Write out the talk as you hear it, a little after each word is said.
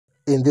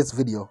In this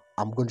video,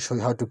 I'm going to show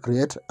you how to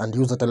create and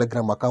use a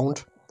Telegram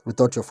account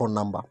without your phone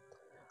number.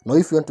 Now,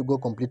 if you want to go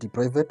completely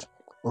private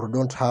or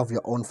don't have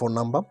your own phone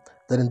number,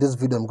 then in this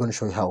video, I'm going to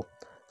show you how.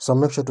 So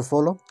make sure to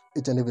follow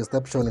each and every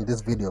step shown in this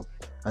video.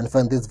 And if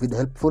you find this video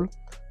helpful,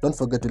 don't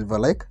forget to leave a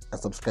like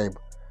and subscribe.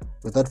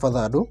 Without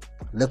further ado,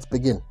 let's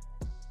begin.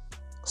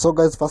 So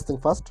guys, first thing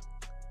first,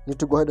 you need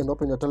to go ahead and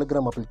open your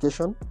Telegram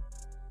application.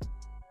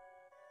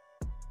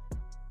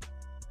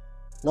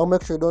 Now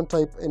make sure you don't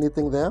type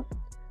anything there.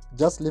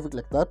 Just leave it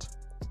like that.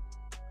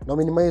 Now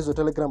minimize your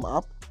Telegram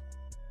app.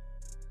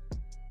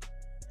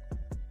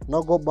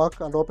 Now go back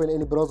and open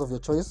any browser of your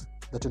choice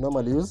that you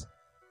normally use.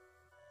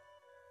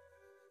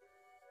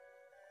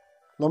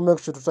 Now make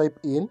sure to type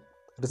in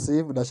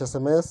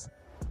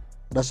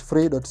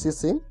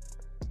receive-sms-free.cc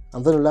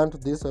and then land to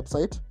this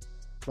website.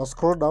 Now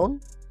scroll down.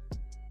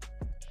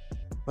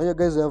 Now you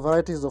guys have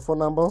varieties of phone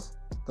numbers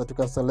that you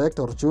can select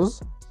or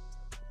choose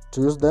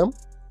to use them.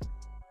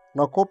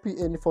 Now copy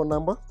any phone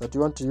number that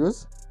you want to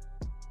use.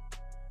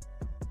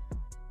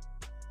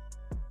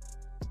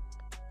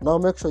 Now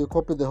make sure you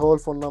copy the whole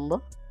phone number,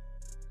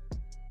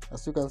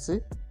 as you can see.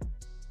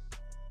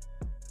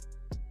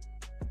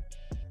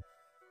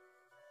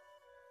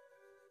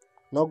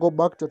 Now go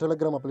back to your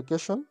Telegram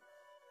application.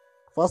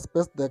 First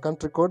paste the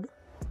country code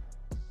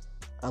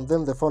and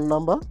then the phone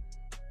number.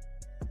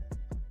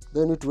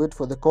 Then you need to wait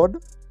for the code.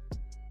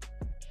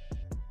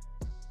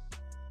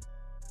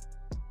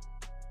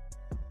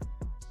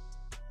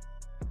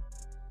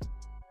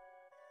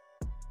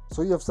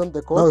 So you have sent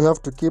the code. Now you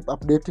have to keep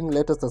updating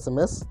latest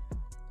SMS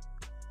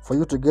for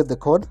you to get the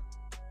code.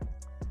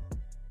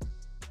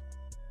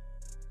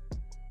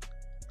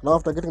 Now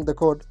after getting the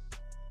code,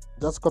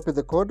 just copy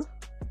the code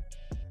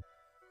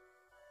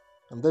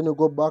and then you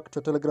go back to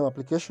your Telegram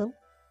application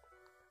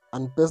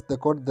and paste the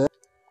code there.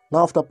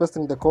 Now after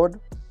pasting the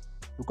code,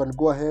 you can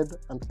go ahead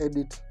and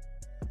edit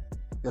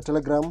your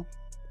Telegram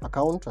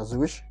account as you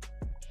wish.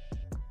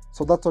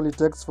 So that's all it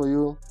takes for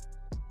you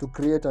to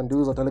create and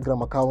use a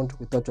Telegram account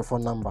without your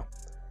phone number.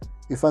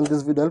 If you find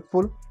this video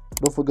helpful,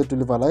 don't forget to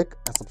leave a like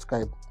and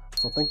subscribe.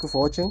 So thank you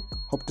for watching.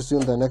 Hope to see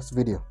you in the next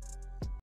video.